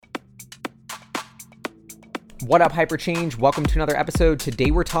What up, Hyperchange? Welcome to another episode.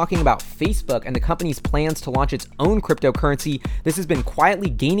 Today we're talking about Facebook and the company's plans to launch its own cryptocurrency. This has been quietly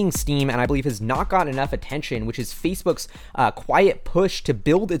gaining steam and I believe has not gotten enough attention, which is Facebook's quiet push to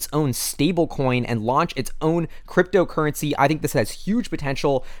build its own stablecoin and launch its own cryptocurrency. I think this has huge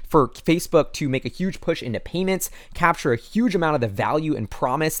potential for Facebook to make a huge push into payments, capture a huge amount of the value and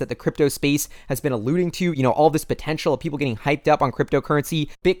promise that the crypto space has been alluding to. You know, all this potential of people getting hyped up on cryptocurrency,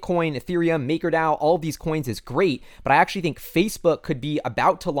 Bitcoin, Ethereum, MakerDAO, all of these coins is great, but I actually think Facebook could be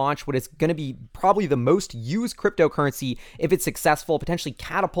about to launch what is going to be probably the most used cryptocurrency if it's successful, potentially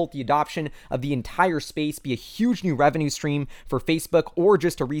catapult the adoption of the entire space, be a huge new revenue stream for Facebook, or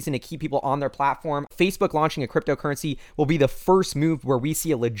just a reason to keep people on their platform. Facebook launching a cryptocurrency will be the first move where we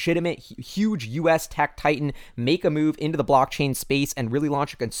see a legitimate, huge US tech titan make a move into the blockchain space and really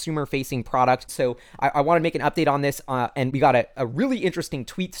launch a consumer-facing product. So I want to make an update on this, and we got a really interesting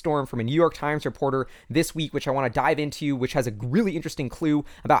tweet storm from a New York Times reporter this week, which I want to dive into, which has a really interesting clue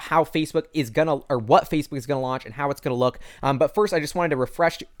about how Facebook is gonna, or what Facebook is gonna launch and how it's gonna look. But first, I just wanted to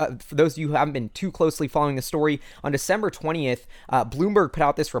refresh, for those of you who haven't been too closely following the story, on December 20th, Bloomberg put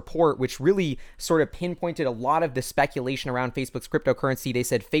out this report, which really sort of pinpointed a lot of the speculation around Facebook's cryptocurrency. They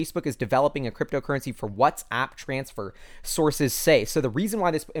said Facebook is developing a cryptocurrency for WhatsApp transfer, sources say. So the reason why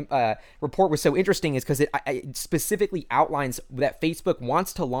this report was so interesting is because it specifically outlines that Facebook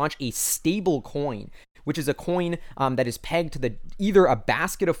wants to launch a stable coin, which is a coin that is pegged to either a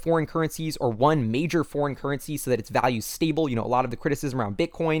basket of foreign currencies or one major foreign currency so that its value is stable. You know, a lot of the criticism around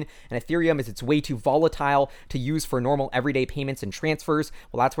Bitcoin and Ethereum is it's way too volatile to use for normal everyday payments and transfers.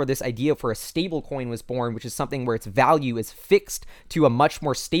 Well, that's where this idea for a stable coin was born, which is something where its value is fixed to a much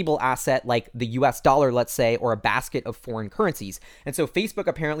more stable asset like the US dollar, let's say, or a basket of foreign currencies. And so Facebook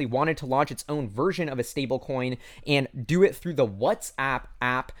apparently wanted to launch its own version of a stable coin and do it through the WhatsApp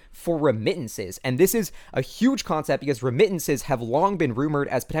app for remittances. And this is a huge concept because remittances have long been rumored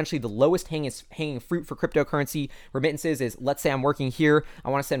as potentially the lowest hanging fruit for cryptocurrency. Remittances is, let's say I'm working here, I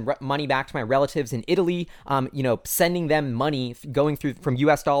want to send money back to my relatives in Italy. Sending them money going through from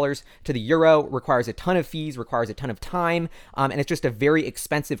US dollars to the euro requires a ton of fees, requires a ton of time, and it's just a very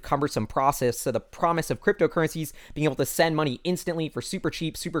expensive, cumbersome process. So the promise of cryptocurrencies being able to send money instantly for super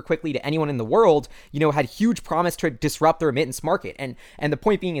cheap, super quickly to anyone in the world, had huge promise to disrupt the remittance market. And the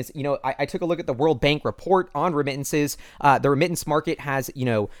point being is, I took a look at the World Bank report on remittances. The remittance market has,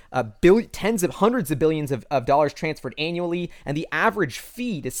 tens of hundreds of billions of dollars transferred annually, and the average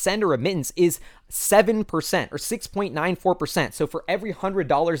fee to send a remittance is 7% or 6.94%. So for every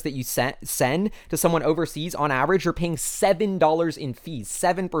 $100 that you send to someone overseas, on average, you're paying $7 in fees,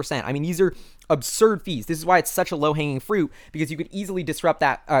 7%. I mean, these are absurd fees. This is why it's such a low-hanging fruit, because you could easily disrupt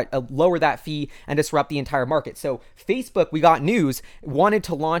that, lower that fee and disrupt the entire market. So Facebook, we got news, wanted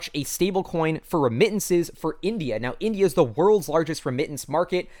to launch a stablecoin for remittances for India. Now, India is the world's largest remittance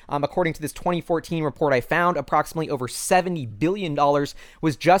market. According to this 2014 report I found, approximately over $70 billion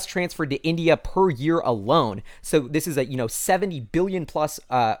was just transferred to India per year alone. So this is a $70 billion plus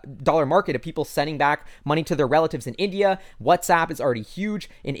dollar market of people sending back money to their relatives in India. WhatsApp is already huge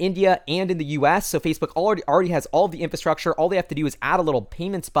in India and in the US. So Facebook already has all the infrastructure. All they have to do is add a little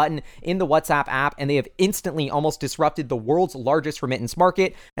payments button in the WhatsApp app, and they have instantly almost disrupted the world's largest remittance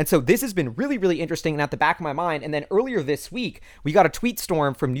market. And so this has been really, really interesting and at the back of my mind. And then earlier this week, we got a tweet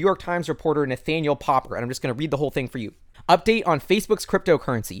storm from New York Times reporter Nathaniel Popper, and I'm just going to read the whole thing for you. Update on Facebook's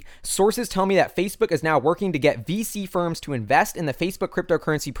cryptocurrency. Sources tell me that Facebook is now working to get VC firms to invest in the Facebook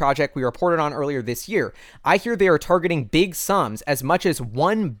cryptocurrency project we reported on earlier this year. I hear they are targeting big sums, as much as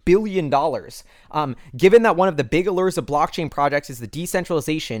 $1 billion. Given that one of the big allures of blockchain projects is the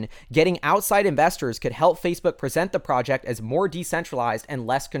decentralization, getting outside investors could help Facebook present the project as more decentralized and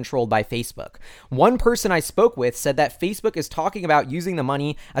less controlled by Facebook. One person I spoke with said that Facebook is talking about using the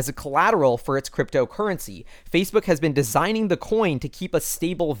money as a collateral for its cryptocurrency. Facebook has been designing the coin to keep a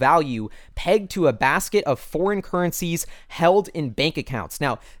stable value pegged to a basket of foreign currencies held in bank accounts.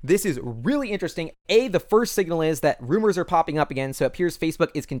 Now, this is really interesting. The first signal is that rumors are popping up again, so it appears Facebook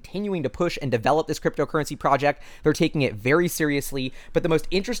is continuing to push and develop this cryptocurrency project. They're taking it very seriously, but the most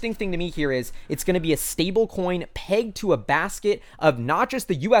interesting thing to me here is it's going to be a stable coin pegged to a basket of not just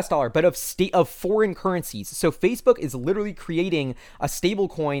the US dollar, but of foreign currencies. So Facebook is literally creating a stable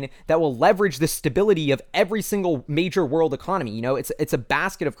coin that will leverage the stability of every single major major world economy. It's a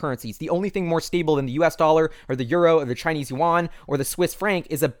basket of currencies. The only thing more stable than the US dollar or the euro or the Chinese yuan or the Swiss franc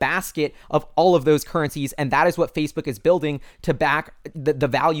is a basket of all of those currencies, and that is what Facebook is building to back the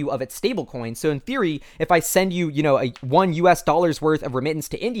value of its stablecoin. So in theory, if I send you, a $1 worth of remittance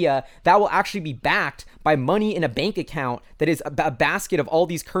to India, that will actually be backed by money in a bank account that is a basket of all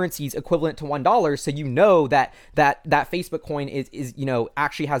these currencies equivalent to $1. So that Facebook coin is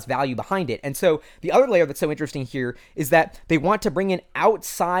actually has value behind it. And so the other layer that's so interesting here is that they want to bring in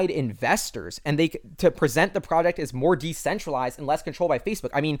outside investors, and to present the project as more decentralized and less controlled by Facebook.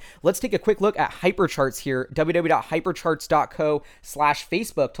 I mean, let's take a quick look at Hypercharts here,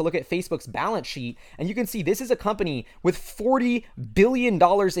 www.hypercharts.co/Facebook, to look at Facebook's balance sheet. And you can see this is a company with $40 billion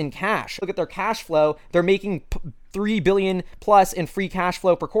in cash. Look at their cash flow. They're making $3 billion plus in free cash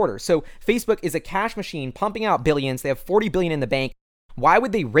flow per quarter. So Facebook is a cash machine pumping out billions. They have $40 billion in the bank. Why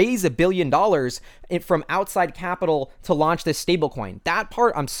would they raise $1 billion from outside capital to launch this stablecoin? That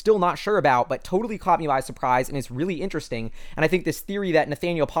part I'm still not sure about, but totally caught me by surprise and is really interesting. And I think this theory that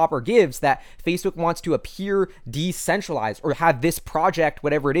Nathaniel Popper gives, that Facebook wants to appear decentralized, or have this project,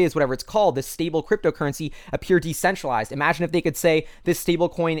 whatever it's called, this stable cryptocurrency, appear decentralized. Imagine if they could say this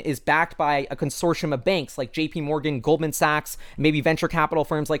stablecoin is backed by a consortium of banks like JP Morgan, Goldman Sachs, maybe venture capital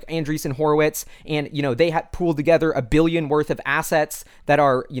firms like Andreessen Horowitz, and they had pooled together $1 billion worth of assets that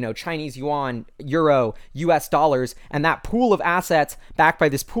are, Chinese yuan, euro, US dollars, and that pool of assets backed by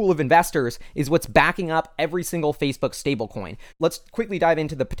this pool of investors is what's backing up every single Facebook stablecoin. Let's quickly dive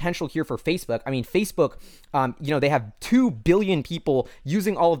into the potential here for Facebook. I mean, Facebook, they have 2 billion people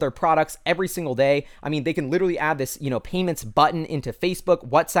using all of their products every single day. I mean, they can literally add this, payments button into Facebook,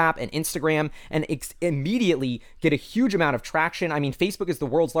 WhatsApp, and Instagram, and immediately get a huge amount of traction. I mean, Facebook is the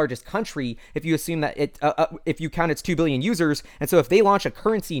world's largest country if you assume that if you count its 2 billion users. And so if they launch a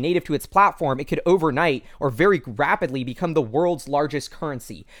currency native to its platform, it could overnight or very rapidly become the world's largest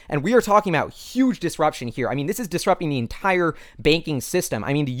currency. And we are talking about huge disruption here. I mean, this is disrupting the entire banking system.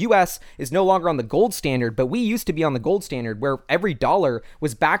 I mean, the US is no longer on the gold standard, but we used to be on the gold standard where every dollar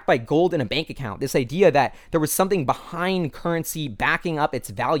was backed by gold in a bank account. This idea that there was something behind currency backing up its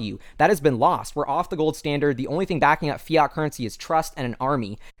value, that has been lost. We're off the gold standard. The only thing backing up fiat currency is trust and an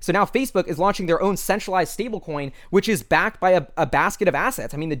army. So now Facebook is launching their own centralized stablecoin, which is backed by a basket of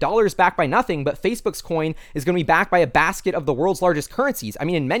assets. I mean, the dollar is backed by nothing, but Facebook's coin is going to be backed by a basket of the world's largest currencies. I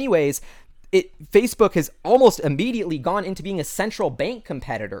mean, in many ways, Facebook has almost immediately gone into being a central bank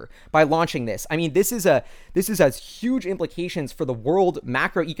competitor by launching this. I mean, this has huge implications for the world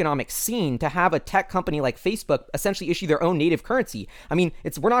macroeconomic scene to have a tech company like Facebook essentially issue their own native currency. I mean,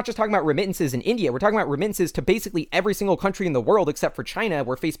 we're not just talking about remittances in India. We're talking about remittances to basically every single country in the world except for China,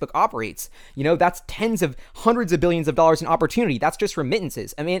 where Facebook operates. That's hundreds of billions of dollars in opportunity. That's just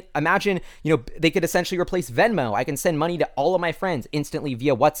remittances. I mean, imagine, they could essentially replace Venmo. I can send money to all of my friends instantly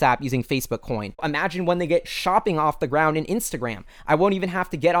via WhatsApp using Facebook coin. Imagine when they get shopping off the ground in Instagram. I won't even have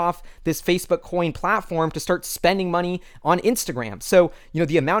to get off this Facebook coin platform to start spending money on Instagram. So,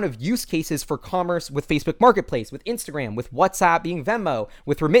 the amount of use cases for commerce with Facebook Marketplace, with Instagram, with WhatsApp being Venmo,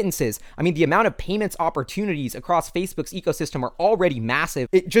 with remittances, I mean, the amount of payments opportunities across Facebook's ecosystem are already massive.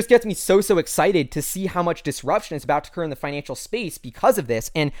 It just gets me so excited to see how much disruption is about to occur in the financial space because of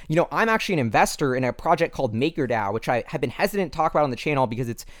this. And, I'm actually an investor in a project called MakerDAO, which I have been hesitant to talk about on the channel because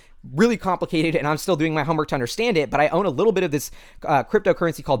it's really complicated and I'm still doing my homework to understand it, but I own a little bit of this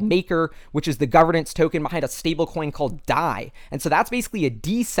cryptocurrency called Maker, which is the governance token behind a stablecoin called DAI. And so that's basically a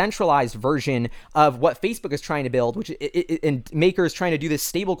decentralized version of what Facebook is trying to build, and Maker is trying to do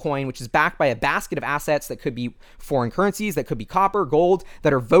this stablecoin, which is backed by a basket of assets that could be foreign currencies, that could be copper, gold,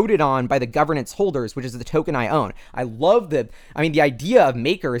 that are voted on by the governance holders, which is the token I own. I love the idea of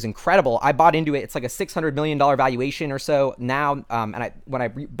Maker is incredible. I bought into it. It's like a $600 million valuation or so now. When I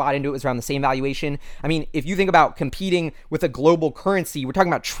bought into it was around the same valuation. I mean, if you think about competing with a global currency, we're talking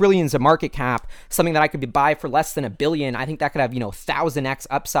about trillions of market cap, something that I could buy for less than $1 billion. I think that could have, 1,000x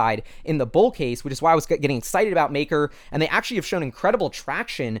upside in the bull case, which is why I was getting excited about Maker. And they actually have shown incredible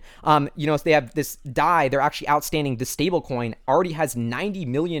traction. So they have this DAI, they're actually outstanding. The stable coin already has $90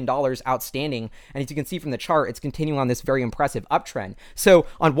 million outstanding. And as you can see from the chart, it's continuing on this very impressive uptrend. So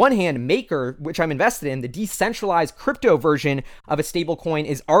on one hand, Maker, which I'm invested in, the decentralized crypto version of a stable coin,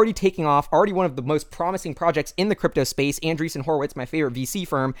 is already taking off, already one of the most promising projects in the crypto space. Andreessen Horowitz, my favorite VC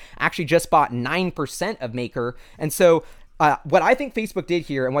firm, actually just bought 9% of Maker. And so what I think Facebook did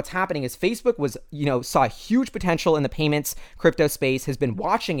here and what's happening is Facebook was, saw huge potential in the payments crypto space, has been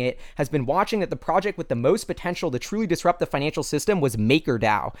watching that the project with the most potential to truly disrupt the financial system was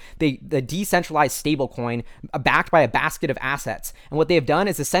MakerDAO, the decentralized stablecoin backed by a basket of assets. And what they have done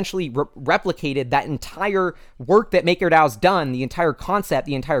is essentially replicated that entire work that MakerDAO's done, the entire concept,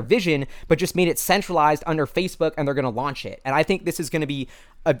 the entire vision, but just made it centralized under Facebook, and they're going to launch it. And I think this is going to be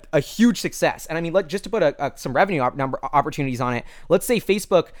a huge success. And I mean, just to put some revenue opportunities on it, let's say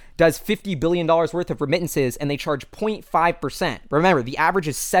Facebook does $50 billion worth of remittances and they charge 0.5%. Remember, the average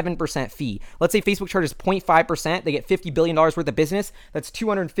is 7% fee. Let's say Facebook charges 0.5%. They get $50 billion worth of business. That's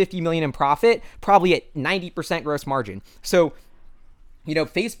 $250 million in profit, probably at 90% gross margin. So,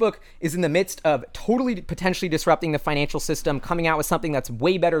 Facebook is in the midst of totally potentially disrupting the financial system, coming out with something that's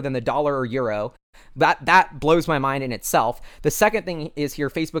way better than the dollar or euro. That blows my mind in itself. The second thing is here,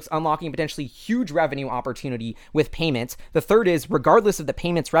 Facebook's unlocking potentially huge revenue opportunity with payments. The third is, regardless of the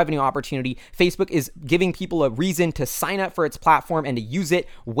payments revenue opportunity, Facebook is giving people a reason to sign up for its platform and to use it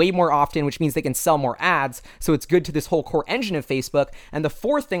way more often, which means they can sell more ads. So it's good to this whole core engine of Facebook. And the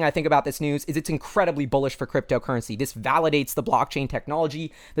fourth thing I think about this news is it's incredibly bullish for cryptocurrency. This validates the blockchain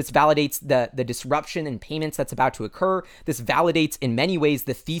technology. This validates the disruption in payments that's about to occur. This validates in many ways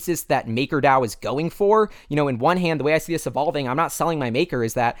the thesis that MakerDAO is going for. In one hand, the way I see this evolving, I'm not selling my Maker,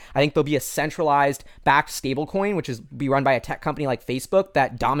 is that I think there'll be a centralized backed stablecoin, which is be run by a tech company like Facebook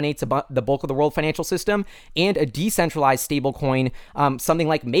that dominates the bulk of the world financial system, and a decentralized stablecoin, something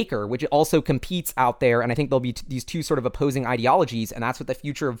like Maker, which also competes out there. And I think there'll be these two sort of opposing ideologies, and that's what the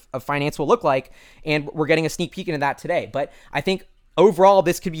future of finance will look like. And we're getting a sneak peek into that today. But I think overall,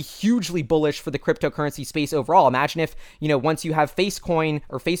 this could be hugely bullish for the cryptocurrency space overall. Imagine if, once you have Facecoin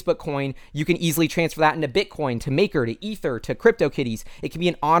or Facebook coin, you can easily transfer that into Bitcoin, to Maker, to Ether, to CryptoKitties. It can be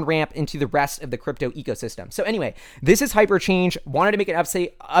an on-ramp into the rest of the crypto ecosystem. So anyway, this is Hyperchange. Wanted to make an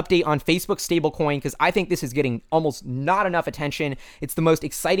update on Facebook stablecoin because I think this is getting almost not enough attention. It's the most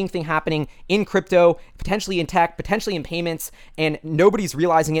exciting thing happening in crypto, potentially in tech, potentially in payments, and nobody's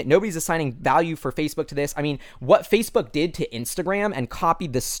realizing it. Nobody's assigning value for Facebook to this. I mean, what Facebook did to Instagram and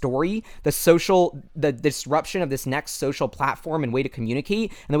copied the story, the disruption of this next social platform and way to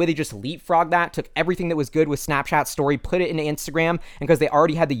communicate, and the way they just leapfrogged that, took everything that was good with Snapchat story, put it into Instagram, and because they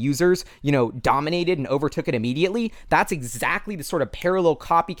already had the users, dominated and overtook it immediately. That's exactly the sort of parallel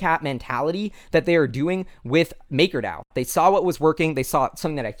copycat mentality that they are doing with MakerDAO. They saw what was working. They saw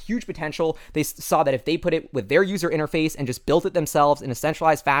something that had huge potential. They saw that if they put it with their user interface and just built it themselves in a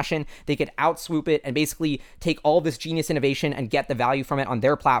centralized fashion, they could outswoop it and basically take all this genius innovation and get the value from it on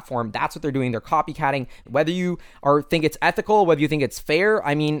their platform. That's what they're doing. They're copycatting. Whether you think it's ethical, whether you think it's fair,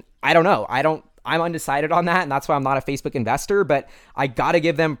 I mean, I don't know. I'm undecided on that, and that's why I'm not a Facebook investor, but I got to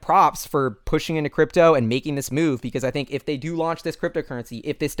give them props for pushing into crypto and making this move, because I think if they do launch this cryptocurrency,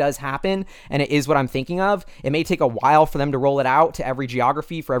 if this does happen, and it is what I'm thinking of, it may take a while for them to roll it out to every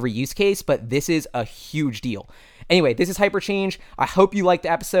geography for every use case, but this is a huge deal. Anyway, this is Hyperchange. I hope you liked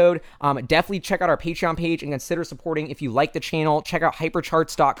the episode. Definitely check out our Patreon page and consider supporting if you like the channel. Check out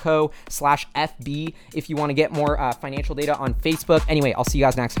hypercharts.co/FB if you want to get more financial data on Facebook. Anyway, I'll see you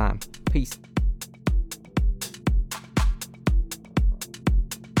guys next time. Peace.